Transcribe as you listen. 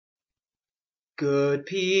Good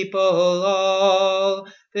people all,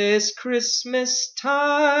 this Christmas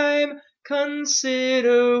time,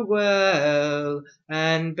 consider well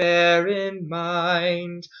and bear in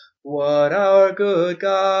mind what our good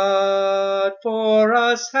God for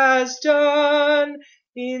us has done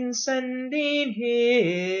in sending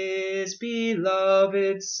his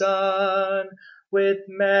beloved Son. With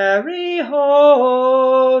merry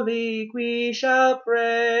holy we shall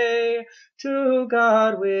pray to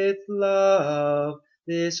God with love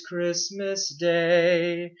this Christmas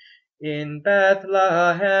day. In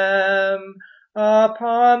Bethlehem,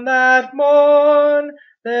 upon that morn,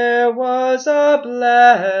 there was a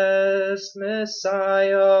blessed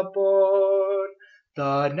Messiah born.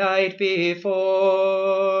 The night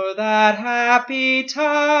before that happy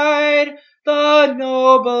tide, the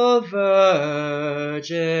noble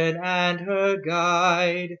Virgin and her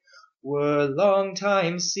guide were long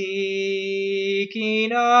time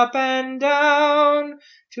seeking up and down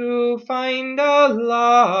to find a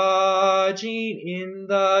lodging in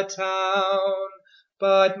the town.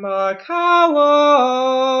 But mark how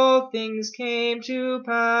all things came to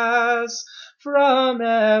pass, from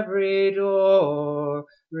every door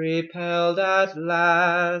repelled at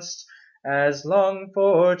last, as long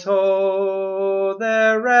foretold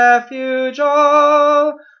their refuge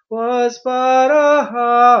all was but a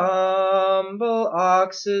humble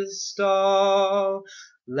ox's stall.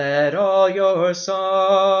 Let all your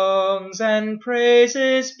songs and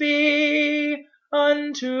praises be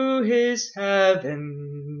unto his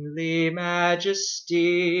heavenly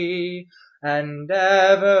majesty, and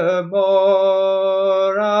evermore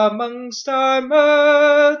amongst our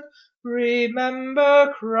mirth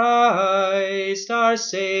remember Christ our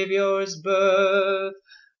Saviour's birth.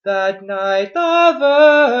 That night the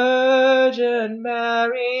Virgin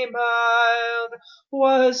Mary mild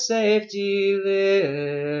was safe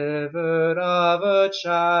delivered of a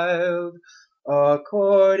child,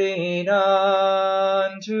 according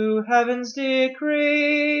unto heaven's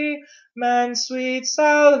decree, man's sweet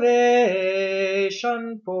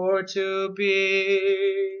salvation for to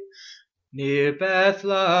be. Near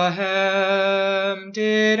Bethlehem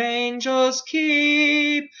did angels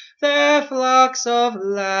keep their flocks of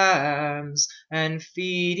lambs and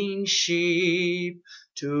feeding sheep,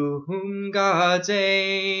 to whom God's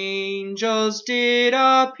angels did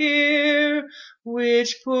appear,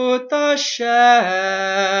 which put the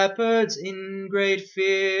shepherds in great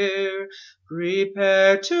fear.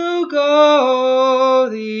 Prepare to go,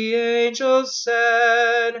 the angels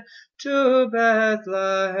said, to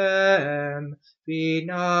Bethlehem, be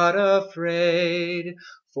not afraid,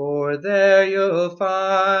 for there you'll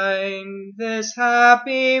find this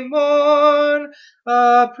happy morn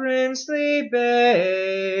a princely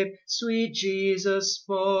babe, sweet Jesus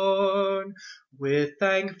born. With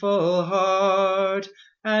thankful heart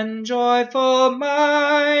and joyful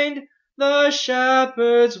mind, the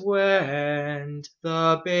shepherds went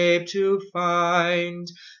the babe to find.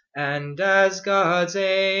 And as God's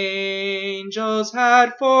angels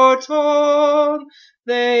had foretold,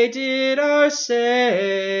 they did our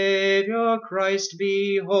Saviour Christ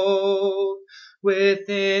behold.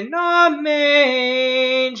 Within a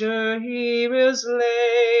manger he was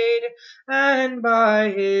laid, and by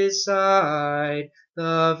his side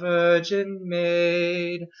the Virgin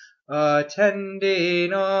Maid,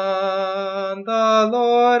 attending on the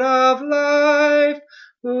Lord of life,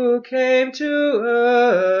 who came to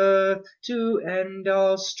earth to end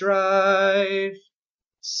all strife.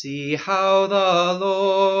 See how the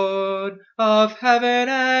Lord of heaven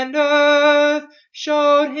and earth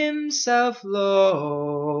showed himself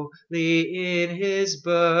lowly in his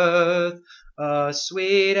birth, a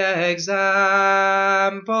sweet example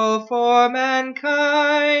for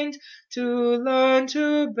mankind to learn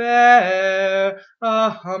to bear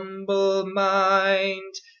a humble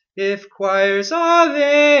mind. If choirs of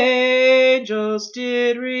angels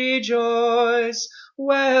did rejoice,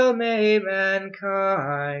 well may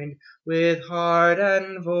mankind with heart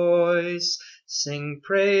and voice sing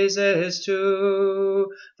praises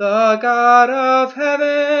to the God of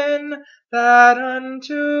heaven, that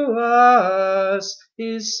unto us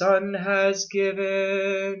his Son has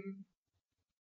given.